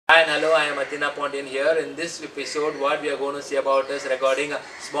Hi and hello, I am Athina Pondian here. In this episode, what we are going to see about is regarding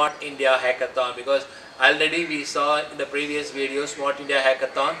Smart India Hackathon, because already we saw in the previous video Smart India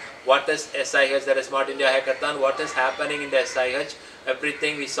Hackathon, what is SIH, that is Smart India Hackathon, what is happening in the SIH,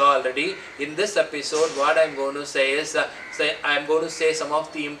 everything we saw already. In this episode, what I am going to say is, I am going to say some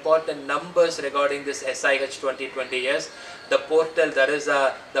of the important numbers regarding this SIH 2020. Yes, the portal, that is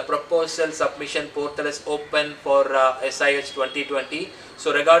the proposal submission portal is open for SIH 2020.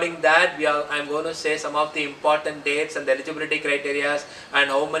 So regarding that, I am going to say some of the important dates and the eligibility criteria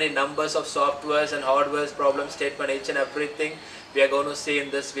and how many numbers of softwares and hardwares problem statement, each and everything we are going to see in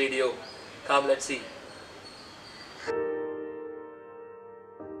this video. Come, let's see.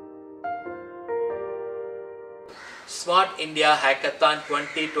 Smart India Hackathon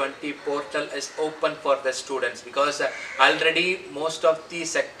 2020 portal is open for the students, because already most of the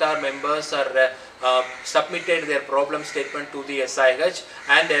sector members are submitted their problem statement to the SIH,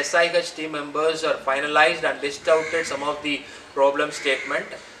 and the SIH team members are finalized and list outed some of the problem statement.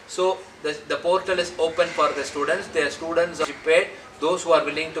 So the portal is open for the students. The students participate. Those who are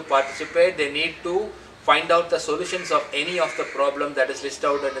willing to participate, they need to find out the solutions of any of the problem that is listed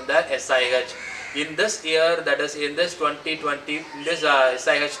out in the SIH. In this year, that is in this 2020, in this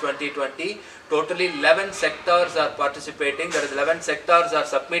SIH 2020, totally 11 sectors are participating. That is 11 sectors are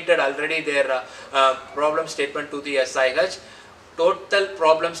submitted already their problem statement to the SIH. Total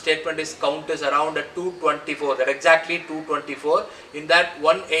problem statement is count is around 224, that exactly 224. In that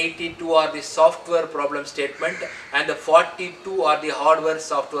 182 are the software problem statement and the 42 are the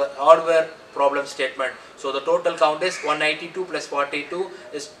hardware problem statement. So the total count is 182 plus 42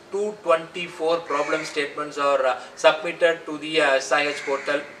 is 224 problem statements are submitted to the SIH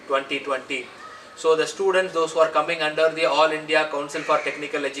portal 2020. So the students, those who are coming under the All India Council for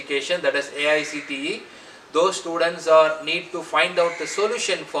Technical Education, that is AICTE, those students need to find out the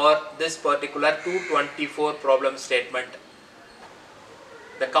solution for this particular 224 problem statement.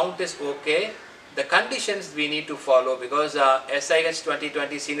 The count is okay. The conditions we need to follow, because SIH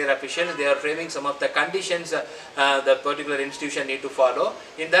 2020 senior officials, they are framing some of the conditions the particular institution need to follow.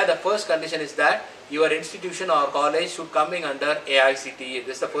 In that, the first condition is that your institution or college should coming under AICTE.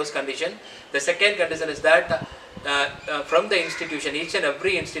 This is the first condition. The second condition is that from the institution, each and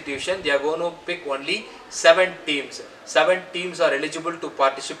every institution, they are going to pick only 7 teams. 7 teams are eligible to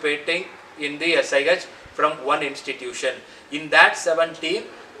participating in the SIH from one institution. In that 7 team,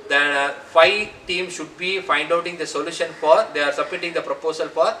 the 5 teams should be find outing the solution for, they are submitting the proposal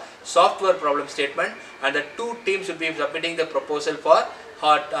for software problem statement, and the 2 teams should be submitting the proposal for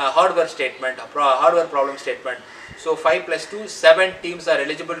hardware problem statement. So 5 plus 2, 7 teams are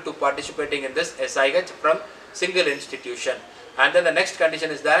eligible to participating in this SIH from single institution. And then the next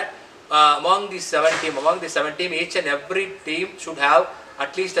condition is that among the 7 team, each and every team should have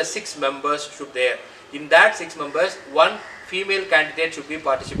at least 6 members should there. In that 6 members, 1 female candidate should be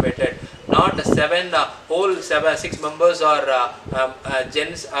participated. Not the 6 members or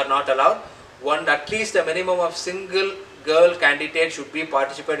gents are not allowed. At least a minimum of single girl candidate should be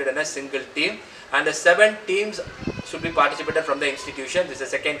participated in a single team, and the 7 teams should be participated from the institution. This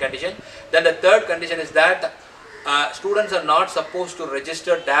is the second condition. Then the third condition is that students are not supposed to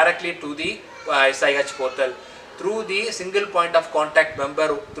register directly to the SIH portal. Through the single point of contact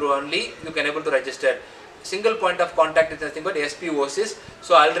member, through only you can able to register. Single point of contact is nothing but SPOCs.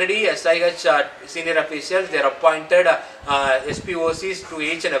 So already SIH senior officials, they are appointed SPOCs to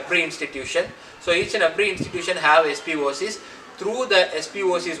each and every institution. So each and every institution have SPOCs. Through the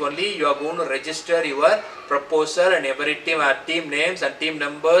SPOCs only you are going to register your proposal, and every team names and team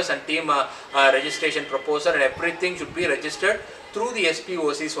numbers and team registration proposal and everything should be registered through the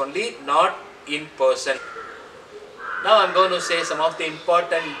SPOCs only, not in person. Now I am going to say some of the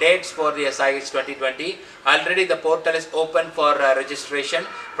important dates for the SIH 2020. Already the portal is open for registration.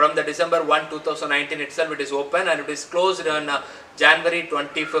 From the December 1, 2019 itself it is open, and it is closed on January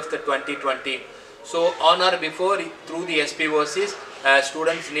 25th, 2020. So on or before, through the SPOCs,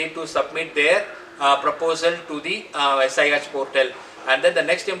 students need to submit their proposal to the SIH portal. And then the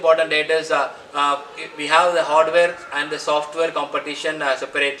next important date is we have the hardware and the software competition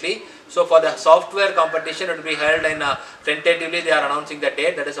separately. So for the software competition, it will be held in tentatively they are announcing the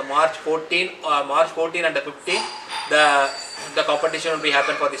date, that is March 14 and the 15. The competition will be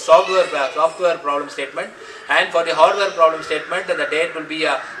happen for the software problem statement, and for the hardware problem statement, the date will be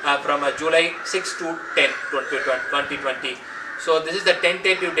from July 6 to 10, 2020. So this is the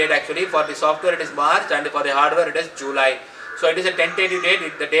tentative date actually. For the software it is March, and for the hardware it is July. So it is a tentative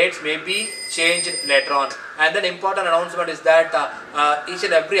date. The dates may be changed later on. And then important announcement is that each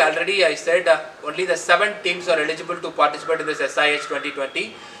and every, already I said only the 7 teams are eligible to participate in this SIH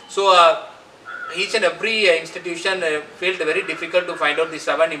 2020. So each and every institution felt very difficult to find out the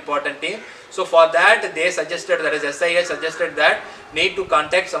 7 important things. So for that they suggested, that is SIH suggested, that need to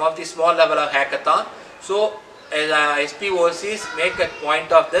contact some of the small level of hackathon. So SPOCs make a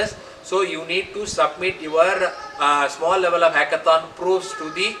point of this. So you need to submit your small level of hackathon proofs to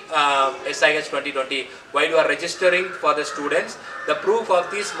the SIH 2020 while you are registering for the students. The proof of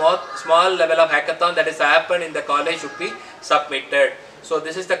the small level of hackathon that is happened in the college should be submitted. So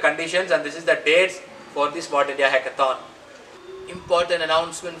this is the conditions and this is the dates for the Smart India Hackathon. Important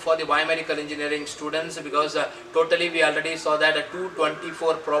announcement for the biomedical engineering students, because totally we already saw that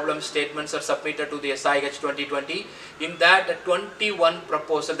 224 problem statements are submitted to the SIH 2020. In that 21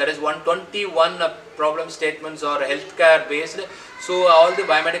 proposal, that is 121 problem statements are healthcare based. So all the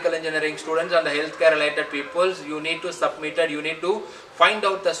biomedical engineering students and the healthcare related peoples, you need to submit it, you need to find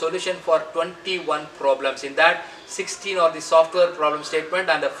out the solution for 21 problems. In that 16 are the software problem statement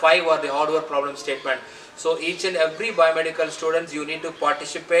and the 5 are the hardware problem statement. So each and every biomedical students, you need to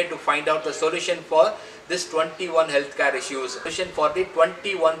participate to find out the solution for this 21 healthcare issues. Solution for the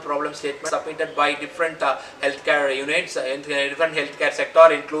 21 problem statements submitted by different healthcare units in different healthcare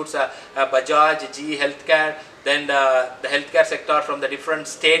sector, includes Bajaj, GE Healthcare, then the healthcare sector from the different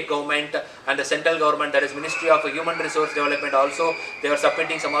state government and the central government, that is Ministry of Human Resource Development. Also they are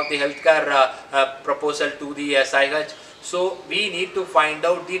submitting some of the healthcare proposal to the SIH. So we need to find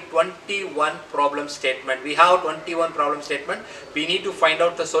out the 21 problem statement. We have 21 problem statement. We need to find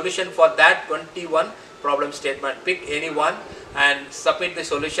out the solution for that 21 problem statement. Pick any one and submit the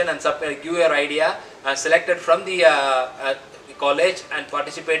solution and give your idea selected from the college and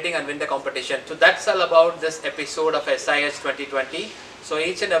participating and win the competition. So that's all about this episode of SIH 2020. So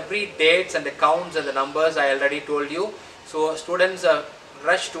each and every dates and the counts and the numbers I already told you. So students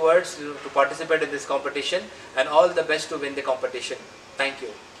rush towards to participate in this competition, and all the best to win the competition. Thank you.